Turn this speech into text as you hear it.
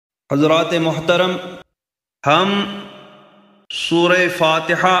حضرات محترم، ہم سورہ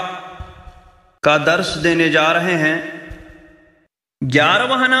فاتحہ کا درس دینے جا رہے ہیں۔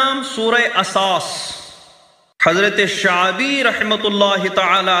 11واں نام سورہ اساس۔ حضرت شعبی رحمۃ اللہ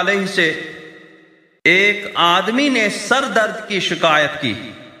تعالی علیہ سے ایک آدمی نے سر درد کی شکایت کی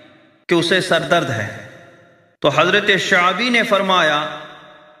کہ اسے سر درد ہے، تو حضرت شعبی نے فرمایا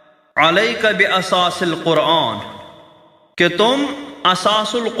علیک باساس القرآن، کہ تم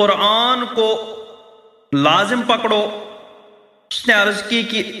اساس القرآن کو لازم پکڑو۔ اس نے عرض کی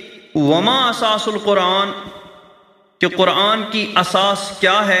کہ وما اساس القرآن، کہ قرآن کی اساس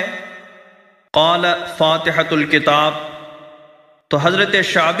کیا ہے؟ قال فاتحۃ الکتاب، تو حضرت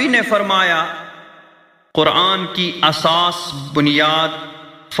شعبی نے فرمایا قرآن کی اساس بنیاد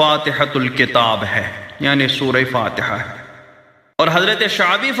فاتحۃ الکتاب ہے، یعنی سورہ فاتحہ ہے۔ اور حضرت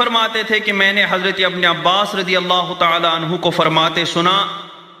شعبی فرماتے تھے کہ میں نے حضرت ابن عباس رضی اللہ تعالی عنہ کو فرماتے سنا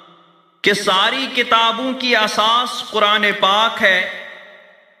کہ ساری کتابوں کی اساس قرآن پاک ہے،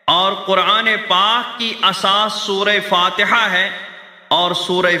 اور قرآن پاک کی اساس سورہ فاتحہ ہے، اور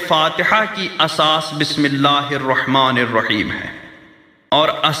سورہ فاتحہ کی اساس بسم اللہ الرحمن الرحیم ہے۔ اور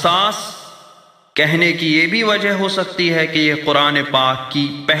اساس کہنے کی یہ بھی وجہ ہو سکتی ہے کہ یہ قرآن پاک کی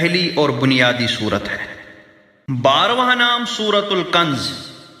پہلی اور بنیادی صورت ہے۔ 12واں نام سورۃ الکنز،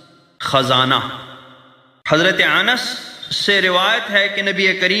 خزانہ۔ حضرت انس سے روایت ہے کہ نبی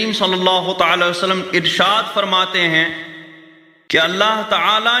کریم صلی اللہ تعالی وسلم ارشاد فرماتے ہیں کہ اللہ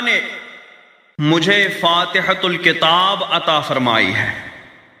تعالی نے مجھے فاتحۃ الکتاب عطا فرمائی ہے،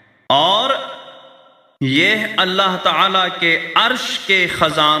 اور یہ اللہ تعالی کے عرش کے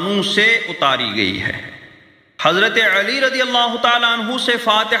خزانوں سے اتاری گئی ہے۔ حضرت علی رضی اللہ تعالی عنہ سے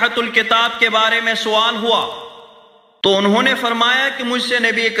فاتحۃ الکتاب کے بارے میں سوال ہوا، تو انہوں نے فرمایا کہ مجھ سے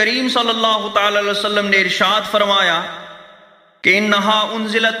نبی کریم صلی اللہ تعالی علیہ وسلم نے ارشاد فرمایا کہ انہا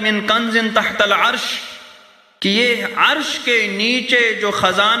انزلت من کنز تحت العرش، کہ یہ عرش کے نیچے جو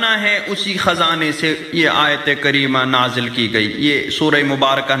خزانہ ہے اسی خزانے سے یہ آیت کریمہ نازل کی گئی، یہ سورہ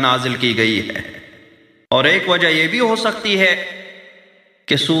مبارکہ نازل کی گئی ہے۔ اور ایک وجہ یہ بھی ہو سکتی ہے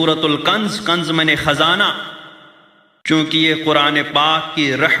کہ سورۃ الکنز، کنز میں نے خزانہ، چونکہ یہ قرآن پاک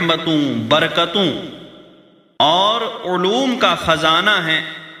کی رحمتوں، برکتوں اور علوم کا خزانہ ہے،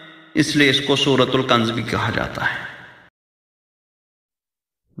 اس لیے اس کو سورۃ الکنز بھی کہا جاتا ہے۔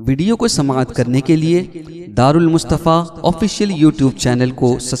 ویڈیو کو سماعت کرنے کے لیے دار المصطفیٰ آفیشیل یوٹیوب چینل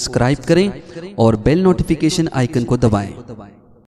کو سبسکرائب کریں اور بیل نوٹیفیکیشن آئیکن کو دبائیں۔